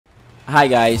Hi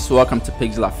guys, welcome to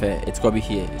Pixel Affair. It's Kobe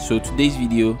here. So today's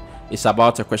video is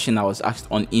about a question I was asked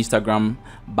on Instagram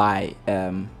by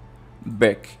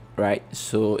Beck, right?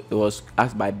 So it was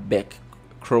asked by Beck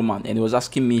Croman, and it was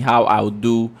asking me how I would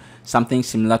do something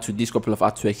similar to this couple of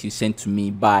artworks you sent to me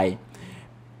by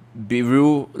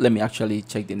Bureau. Let me actually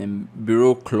check the name.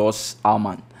 Bureau Klaus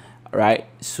Alman, right?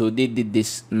 So they did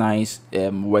this nice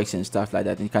works and stuff like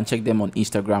that, and you can check them on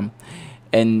Instagram.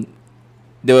 And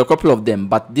there were a couple of them,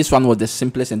 but this one was the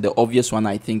simplest and the obvious one.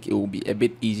 I think it will be a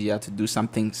bit easier to do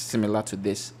something similar to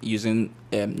this using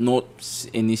not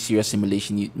any serious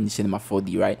simulation in Cinema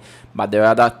 4D, right? But there are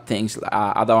other things,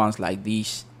 other ones like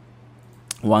these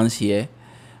ones here,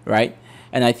 right?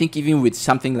 And I think even with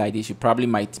something like this, you probably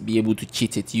might be able to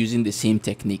cheat it using the same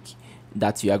technique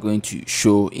that you are going to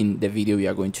show in the video we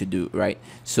are going to do, right?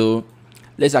 So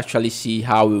let's actually see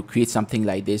how we'll create something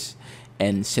like this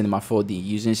and Cinema 4D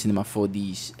using Cinema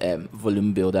 4D's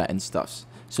volume builder and stuff.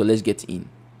 So let's get in.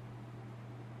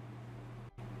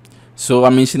 So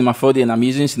I'm in Cinema 4D and I'm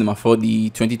using Cinema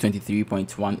 4D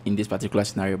 2023.1 in this particular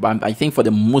scenario, but I think for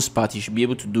the most part you should be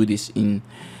able to do this in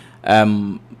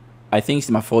I think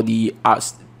Cinema 4D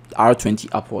R20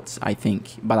 upwards, I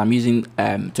think, but I'm using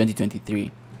 2023.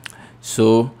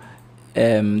 So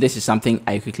this is something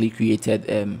I quickly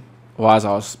created whilst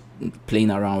I was playing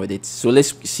around with it. So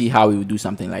let's see how we will do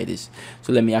something like this.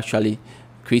 So let me actually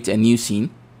create a new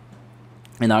scene,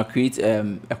 and I'll create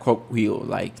a cogwheel.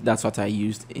 Like that's what I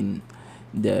used in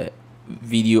the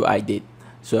video I did.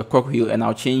 So a cogwheel, and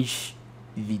I'll change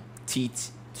the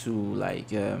teeth to like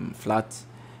flat,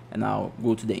 and I'll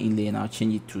go to the inlay and I'll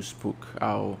change it to spook.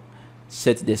 I'll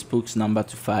set the spook's number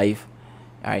to 5,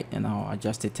 right, and I'll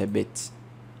adjust it a bit,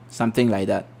 something like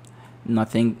that.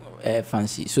 Nothing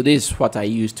fancy. So this is what I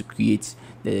use to create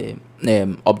the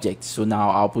object. So now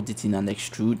I'll put it in an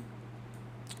extrude,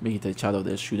 make it a child of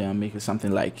the extrude, and make it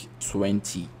something like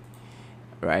 20,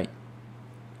 right?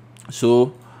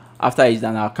 So after it's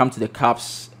done, I'll come to the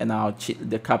caps and I'll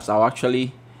the caps. I'll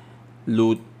actually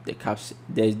load the caps.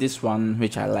 There's this one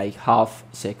which I like, half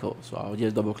circle, so I'll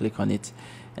just double click on it,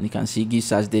 and you can see it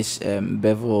gives us this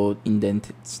bevel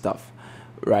indented stuff,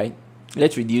 right?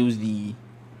 Let's reduce the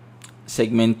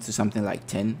segment to something like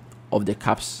 10 of the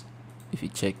caps. If you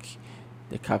check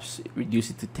the caps, reduce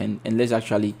it to 10, and let's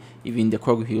actually, even the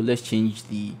cogwheel, let's change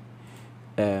the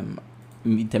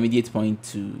intermediate point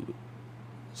to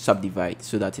subdivide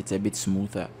so that it's a bit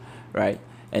smoother, right?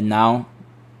 And now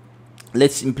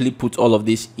let's simply put all of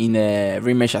this in a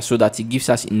remesher so that it gives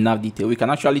us enough detail. We can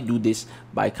actually do this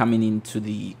by coming into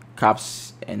the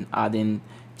caps and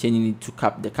changing it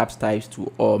to the caps types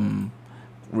to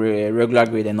regular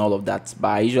grade and all of that, but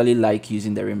I usually like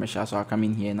using the remesher. So I'll come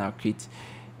in here and I'll create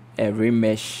a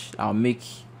remesh. I'll make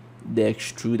the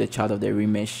extrude the child of the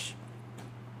remesh,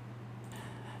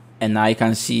 and now you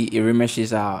can see it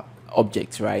remeshes our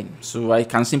object, right? So I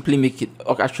can simply make it,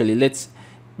 actually let's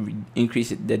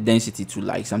increase the density to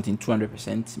like something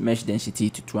 200%, mesh density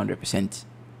to 200%,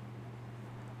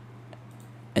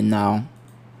 and now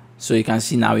so you can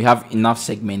see now we have enough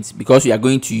segments because we are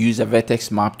going to use a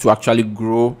vertex map to actually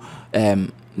grow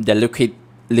the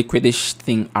liquidish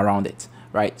thing around it,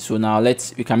 right? So now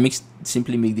we can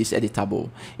simply make this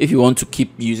editable. If you want to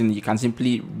keep using it, you can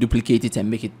simply duplicate it and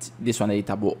make it this one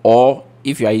editable, or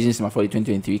if you are using Cinema 4D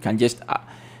 2023, you can just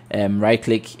right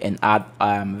click and add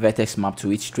vertex map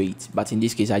to it straight, but in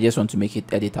this case I just want to make it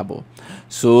editable.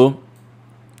 So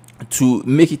to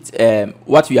make it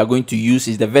what we are going to use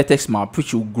is the vertex map,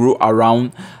 which will grow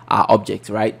around our object,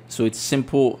 right? So it's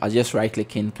simple. I just right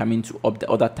click and come into the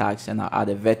other tags, and I'll add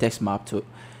a vertex map to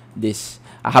this.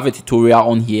 I have a tutorial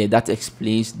on here that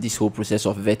explains this whole process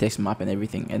of vertex map and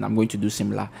everything, and I'm going to do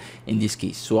similar in this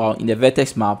case. So in the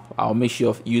vertex map, I'll make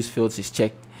sure use fields is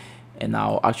checked, and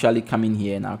I'll actually come in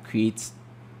here and I'll create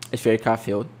a spherical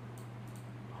field,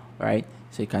 right?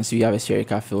 So you can see we have a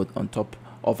spherical field on top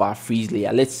of our freeze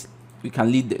layer. We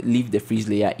can leave the freeze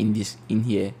layer in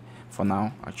here for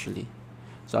now, actually.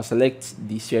 So I'll select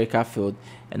the spherical field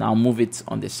and I'll move it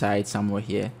on the side somewhere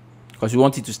here, because we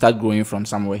want it to start growing from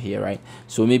somewhere here, right?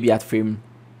 So maybe at frame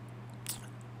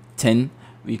 10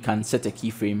 we can set a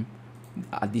keyframe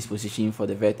at this position for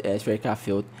the spherical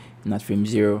field, and at frame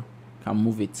 0 can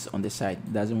move it on the side.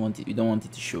 We don't want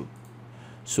it to show.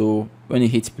 So when you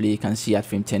hit play, you can see at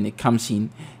frame 10 it comes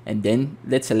in, and then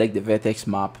let's select the vertex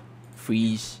map,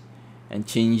 freeze, and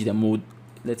change the mode.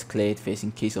 Let's clear it first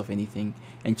in case of anything,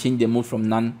 and change the mode from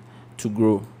none to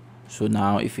grow. So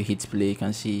now if you hit play, you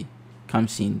can see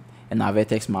comes in and our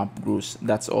vertex map grows.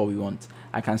 That's all we want.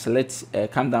 I can select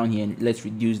come down here and let's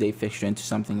reduce the effect strength to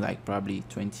something like probably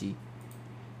 20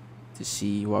 to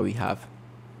see what we have.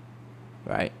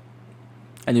 right?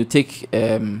 And you take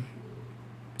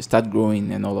start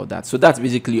growing and all of that. So that's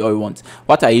basically all we want.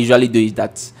 What I usually do is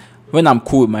that when I'm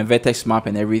cool with my vertex map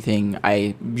and everything,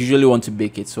 I usually want to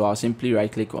bake it. So I'll simply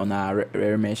right click on our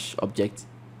remesh object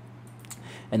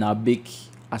and I'll bake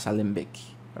as Alembic,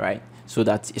 right? So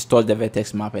that it stores the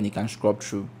vertex map and it can scrub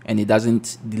through and it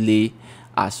doesn't delay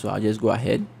us. So I'll just go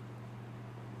ahead.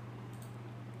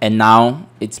 And now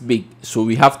it's big. So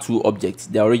we have two objects,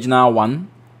 the original one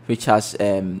which has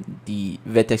the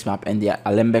vertex map and the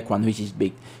Alembic one which is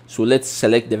big. So let's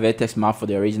select the vertex map for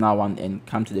the original one and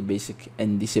come to the basic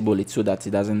and disable it so that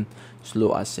it doesn't slow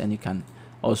us, and you can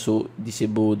also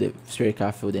disable the spherical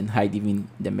field and hide even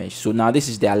the mesh. So now this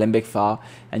is the Alembic file,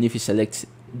 and if you select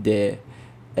the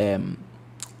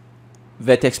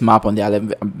vertex map on the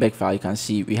Alembic file, you can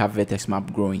see we have vertex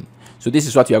map growing. So this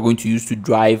is what we are going to use to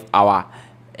drive our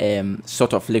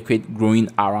sort of liquid growing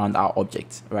around our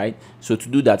object, right? So to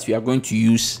do that, we are going to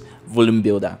use volume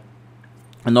builder,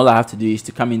 and all I have to do is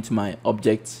to come into my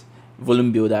object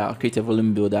volume builder. I'll create a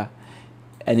volume builder,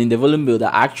 and in the volume builder,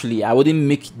 actually I wouldn't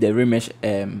make the remesh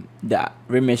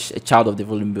a child of the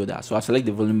volume builder. So I select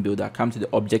the volume builder, come to the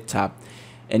object tab,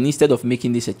 and instead of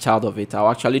making this a child of it, I'll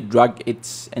actually drag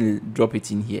it and drop it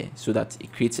in here so that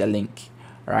it creates a link,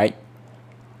 right?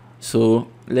 So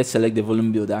let's select the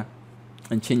volume builder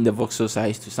and change the voxel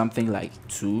size to something like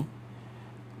 2.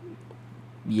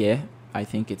 Yeah, I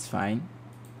think it's fine.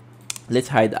 Let's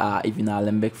hide even our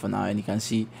Alembic for now, and you can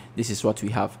see this is what we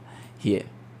have here,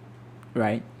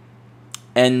 right?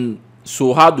 And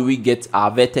so how do we get our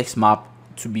vertex map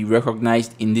to be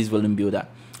recognized in this volume builder?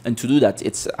 And to do that,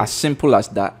 it's as simple as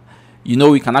that. You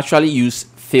know, we can actually use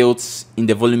fields in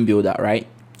the volume builder, right?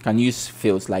 You can use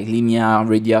fields like linear,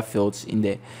 radial fields in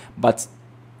there, but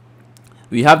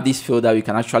we have this field that we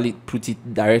can actually put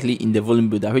it directly in the volume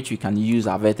builder, which we can use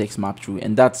our vertex map through,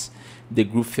 and that's the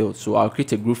group field. So I'll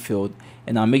create a group field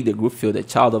and I'll make the group field a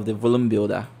child of the volume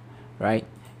builder, right?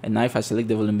 And now if I select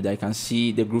the volume builder, I can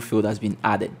see the group field has been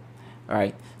added,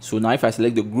 right? So now if I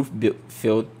select the group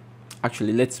field,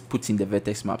 actually let's put in the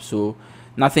vertex map. So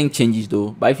nothing changes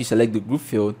though, but if you select the group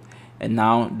field and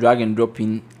now drag and drop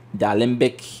in the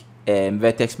Alembic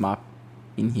vertex map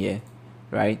in here,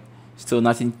 right? Still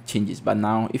nothing changes. But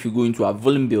now if you go into our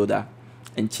volume builder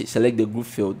and select the group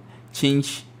field,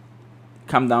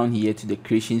 come down here to the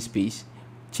creation space,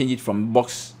 change it from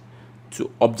box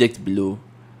to object below,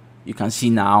 you can see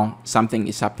now something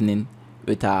is happening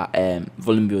with our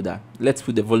volume builder. Let's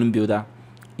put the volume builder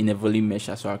in a volume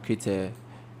measure. So I'll create a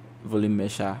volume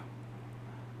measure,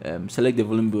 select the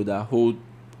volume builder, hold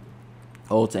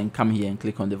Alt and come here and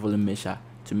click on the volume measure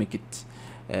to make it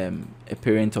a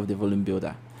parent of the volume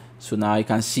builder. So now you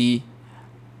can see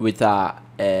with our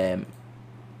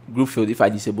group field, if I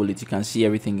disable it, you can see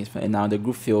everything is fine. And now the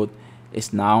group field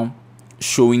is now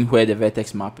showing where the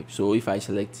vertex map is. So if I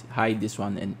select, hide this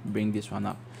one and bring this one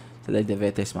up, select the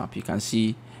vertex map, you can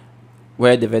see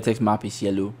where the vertex map is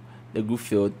yellow, the group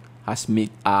field has made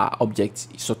our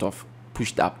object sort of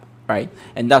pushed up, right?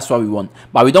 And that's what we want.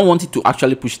 But we don't want it to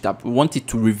actually push it up, we want it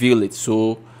to reveal it.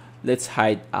 So let's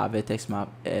hide our vertex map,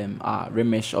 our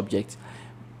remesh object.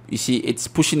 You see it's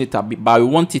pushing it up, but we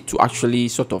want it to actually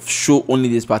sort of show only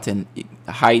this part and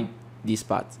hide this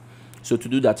part. So to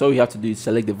do that, all we have to do is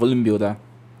select the volume builder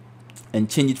and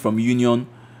change it from union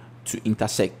to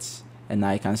intersect, and now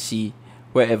I can see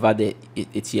wherever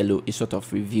it's yellow, it sort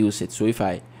of reveals it. So if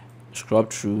I scrub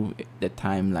through the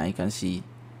timeline, you can see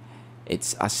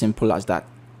it's as simple as that,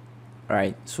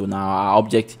 right? So now our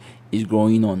object is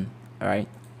growing on, right?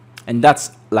 And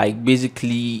that's like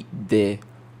basically the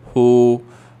whole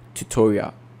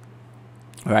tutorial,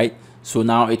 right? So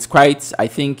now it's quite, I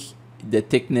think the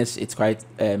thickness, it's quite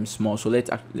small. So let's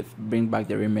bring back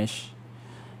the remesh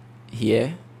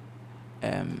here.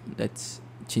 Let's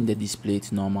change the display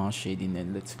to normal shading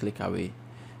and let's click away.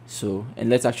 So, and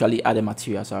let's actually add a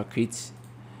material. So I'll create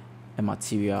a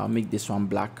material, I'll make this one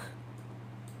black,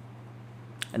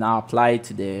 and I'll apply it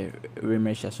to the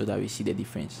remesh so that we see the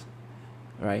difference,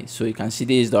 right? So you can see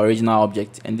this is the original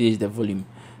object and this is the volume.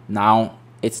 Now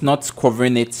it's not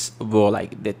covering it well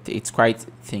like that, it's quite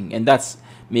thin, and that's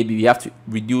maybe we have to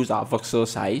reduce our voxel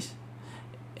size,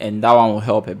 and that one will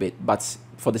help a bit. But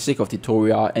for the sake of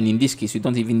tutorial, and in this case we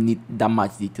don't even need that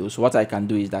much detail, so what I can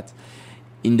do is that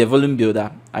in the volume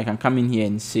builder I can come in here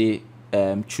and say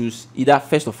choose either,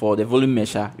 first of all, the volume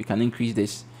measure. We can increase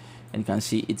this and you can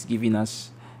see it's giving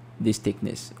us this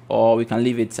thickness, or we can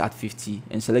leave it at 50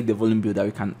 and select the volume builder.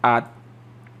 We can add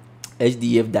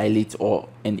HDF, dilate, or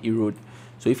and erode.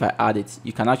 So if I add it,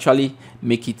 you can actually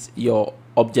make it your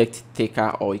object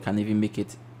thicker, or you can even make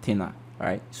it thinner, All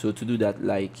right, so to do that,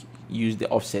 like, use the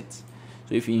offset.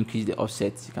 So if you increase the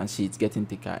offset, you can see it's getting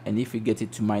thicker, and if you get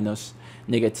it to minus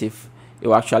negative, it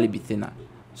will actually be thinner.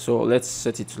 So let's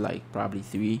set it to like probably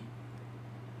 3,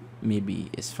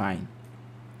 maybe it's fine.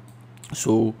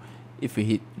 So if we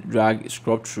hit drag,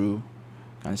 scrub through,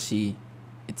 you can see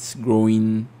it's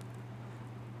growing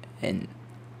and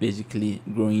basically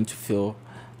growing to fill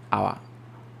our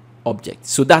object.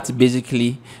 So that's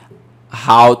basically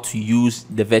how to use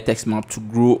the vertex map to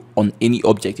grow on any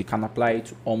object. You can apply it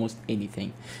to almost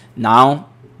anything. Now,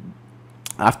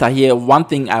 after here, one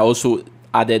thing I also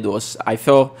added was, I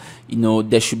felt, you know,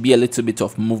 there should be a little bit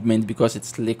of movement because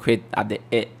it's liquid at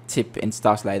the tip and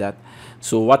stuff like that.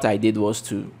 So what I did was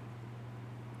to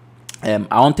I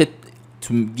wanted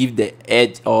to give the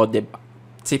edge or the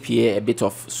tip here a bit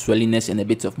of swelliness and a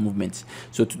bit of movement.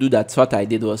 So to do that, what I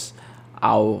did was,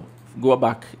 I'll go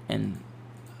back and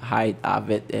hide our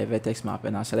vertex map,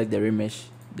 and I'll select the remesh,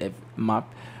 the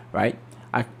map, right?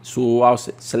 So I'll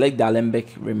select the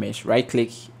Alembic remesh, right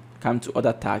click, come to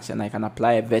other tags, and I can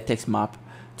apply a vertex map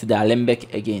to the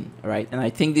Alembic again, right? And I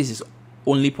think this is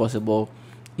only possible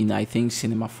in, I think,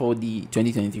 Cinema 4D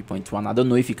 2023.1. I don't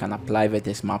know if you can apply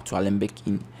vertex map to Alembic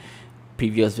in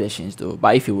previous versions though,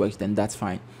 but if it works, then that's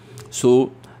fine.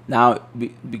 So now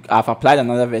I've applied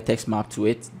another vertex map to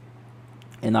it,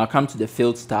 and I'll come to the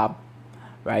Fields tab,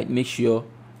 right? Make sure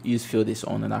use field is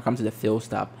on, and I'll come to the Fields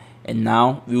tab, and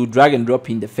now we will drag and drop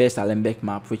in the first Alembic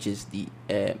map, which is the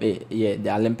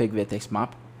Alembic vertex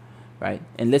map, right?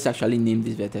 And let's actually name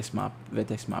this vertex map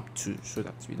 2, so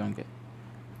that we don't get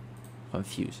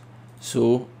confused.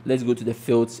 So let's go to the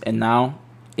fields, and now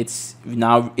it's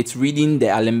reading the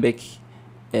Alembic,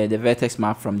 the vertex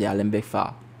map from the Alembic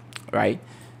file, right?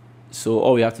 So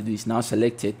all we have to do is now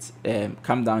select it,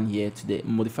 come down here to the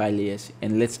modify layers,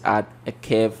 and let's add a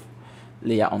curve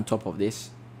layer on top of this.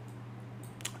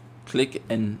 Click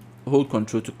and hold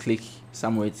Control to click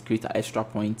somewhere to create an extra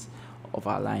point of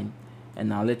our line. And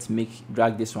now let's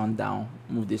drag this one down,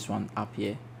 move this one up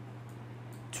here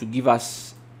to give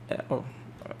us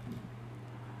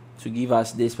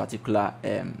this particular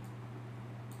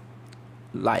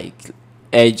like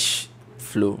edge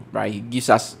flow, right? It gives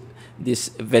us this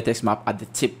vertex map at the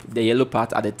tip, the yellow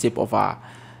part at the tip of our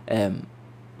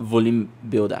volume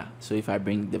builder. So if I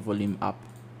bring the volume up,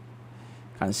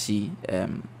 you can see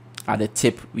at the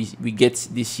tip we get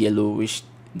this yellowish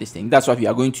this thing. That's what we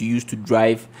are going to use to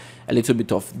drive a little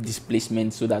bit of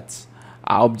displacement, so that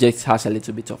our object has a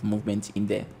little bit of movement in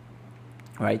there,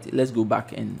 right? Let's go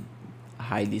back and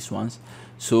hide these ones.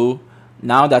 So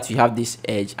now that we have this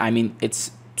edge, I mean,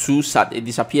 it's too sad, it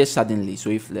disappears suddenly.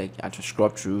 So if like I just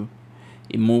scrub through,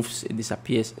 it moves, it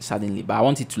disappears suddenly, but I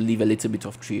want it to leave a little bit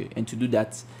of tree, and to do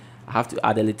that I have to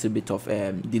add a little bit of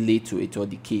delay to it, or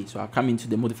decay. So I'll come into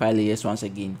the modify layers once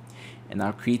again, and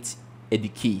I'll create a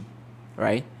decay,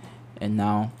 right? And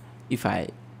now if I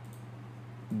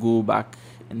go back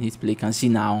and hit play, you can see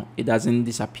now it doesn't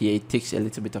disappear, it takes a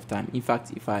little bit of time. In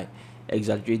fact, if I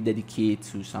exaggerate the decay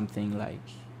to something like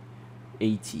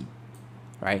 80,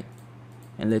 right,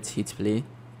 and let's hit play,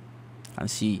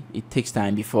 and see it takes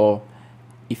time before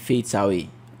it fades away,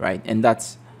 right? And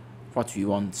that's what we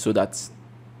want, so that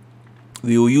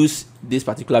we will use this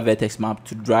particular vertex map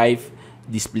to drive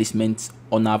displacement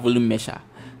on our volume measure.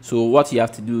 So what you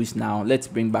have to do is, now let's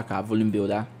bring back our volume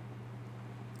builder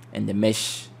and the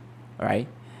mesh, right?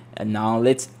 And now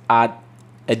let's add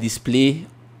a display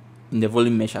in the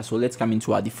volume measure. So let's come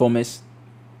into our deformers,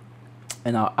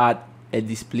 and I'll add a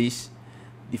displace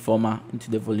deformer into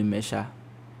the volume measure,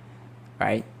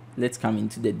 right? Let's come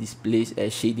into the displace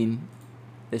shading.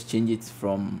 Let's change it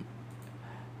from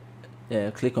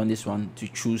click on this one to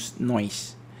choose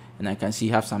noise, and I can see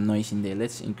have some noise in there.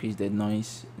 Let's increase the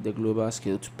noise, the global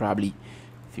scale, to probably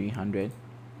 300,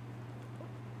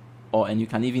 and you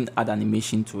can even add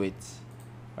animation to it,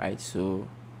 right? So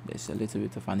there's a little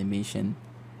bit of animation.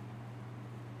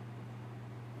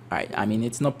 Right, I mean,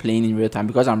 it's not playing in real time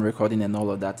because I'm recording and all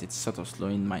of that. It's sort of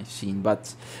slowing my scene,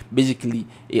 but basically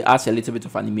it adds a little bit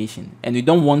of animation, and we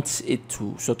don't want it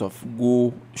to sort of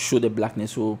show the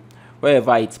blackness. So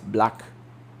wherever it's black,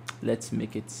 let's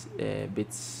make it a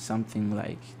bit something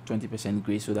like 20%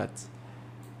 gray, so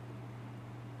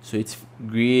it's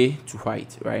gray to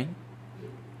white, right?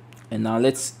 And now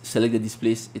let's select the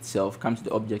displace itself, come to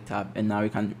the object tab, and now we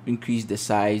can increase the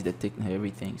size, the thickness,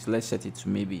 everything. So let's set it to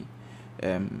maybe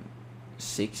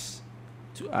 6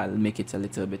 I'll make it a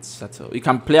little bit subtle. You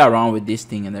can play around with this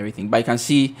thing and everything, but you can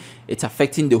see it's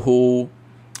affecting the whole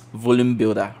volume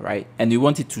builder, right? And we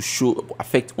want it to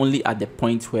affect only at the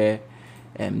point where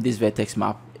this vertex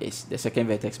map is the second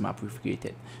vertex map we've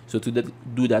created. So to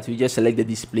do that, we just select the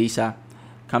displacer,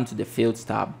 come to the fields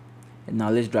tab, and now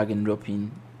let's drag and drop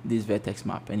in this vertex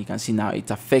map, and you can see now it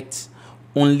affects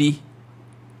only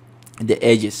the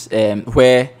edges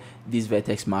where this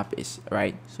vertex map is,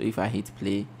 right? So if I hit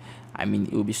play, I mean,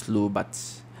 it will be slow, but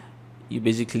you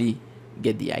basically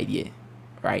get the idea,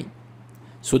 right?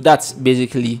 So that's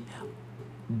basically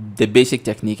the basic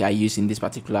technique I use in this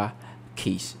particular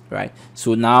case, right?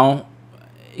 So now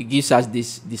it gives us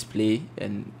this display,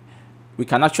 and we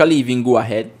can actually even go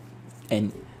ahead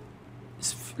and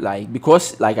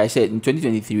because like I said, in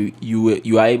 2023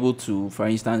 you are able to, for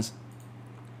instance,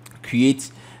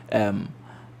 create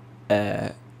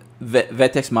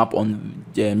vertex map on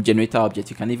generator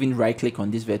object. You can even right click on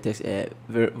this vertex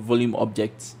volume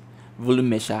object, volume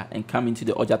measure, and come into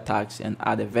the other tags and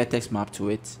add a vertex map to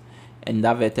it. And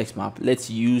that vertex map, let's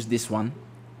use this one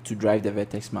to drive the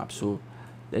vertex map. So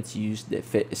let's use the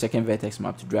second vertex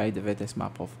map to drive the vertex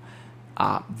map of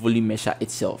volume measure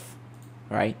itself,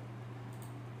 right?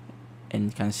 And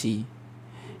you can see,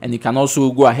 and you can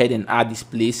also go ahead and add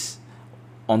displays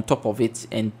on top of it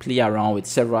and play around with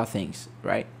several things,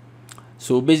 right?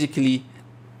 So basically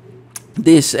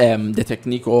this the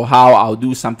technique, or how I'll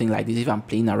do something like this if I'm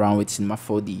playing around with Cinema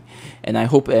 4D, and I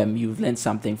hope you've learned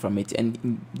something from it.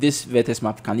 And this vertex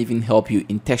map can even help you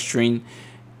in texturing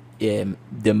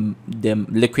the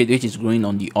liquid which is growing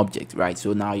on the object, right?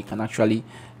 So now you can actually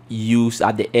use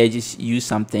at the edges, use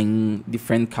something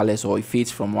different colors, or it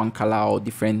fades from one color or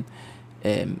different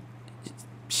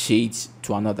shades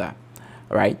to another,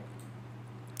 right?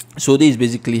 So this is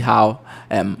basically how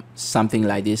something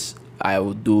like this I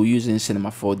will do using Cinema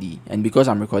 4D. And because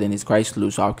I'm recording, it's quite slow,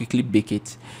 so I'll quickly bake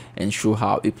it and show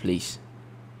how it plays.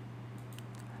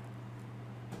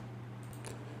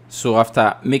 So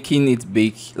after making it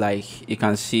bake, like you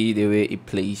can see the way it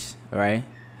plays, right?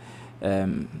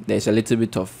 There's a little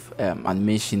bit of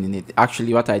animation in it.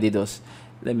 Actually, what I did was,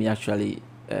 let me actually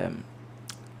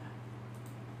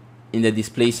in the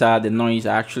displacer, the noise,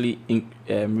 I actually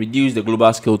reduced the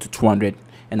global scale to 200,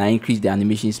 and I increased the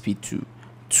animation speed to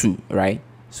 2, right?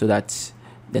 So that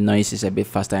the noise is a bit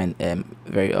faster and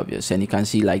very obvious. And you can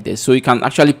see like this. So you can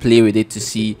actually play with it to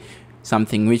see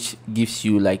something which gives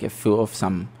you like a feel of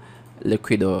some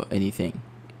liquid or anything,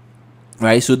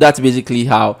 right? So that's basically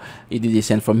how you do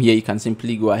this. And from here you can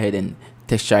simply go ahead and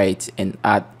texture it and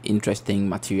add interesting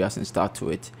materials and start to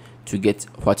it to get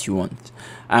what you want.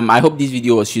 I hope this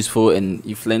video was useful and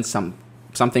you've learned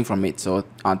something from it, or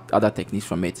other techniques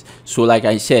from it. So like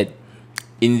I said,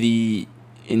 in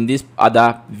these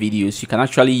other videos, you can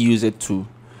actually use it to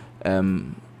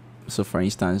so for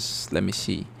instance, let me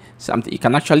see something. You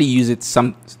can actually use it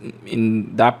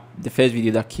in the first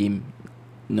video that came,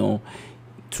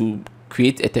 to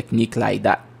create a technique like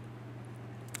that.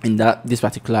 In this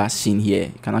particular scene here,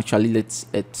 you can actually let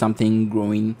something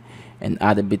growing and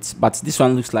add a bit, but this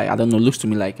one looks like, I don't know, looks to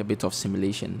me like a bit of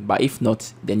simulation. But if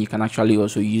not, then you can actually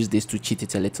also use this to cheat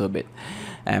it a little bit.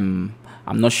 I'm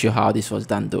not sure how this was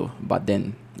done though, but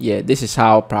then yeah, this is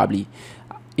how probably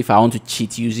if I want to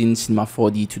cheat using Cinema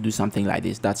 4D to do something like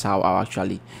this, that's how I'll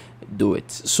actually do it.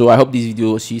 So I hope this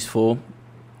video was useful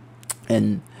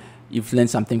and you've learned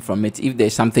something from it. If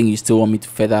there's something you still want me to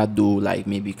further do, like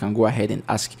maybe you can go ahead and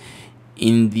ask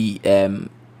in the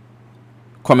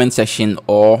comment section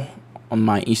or on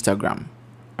my Instagram.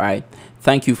 All right,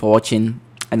 thank you for watching,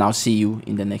 and I'll see you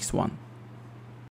in the next one.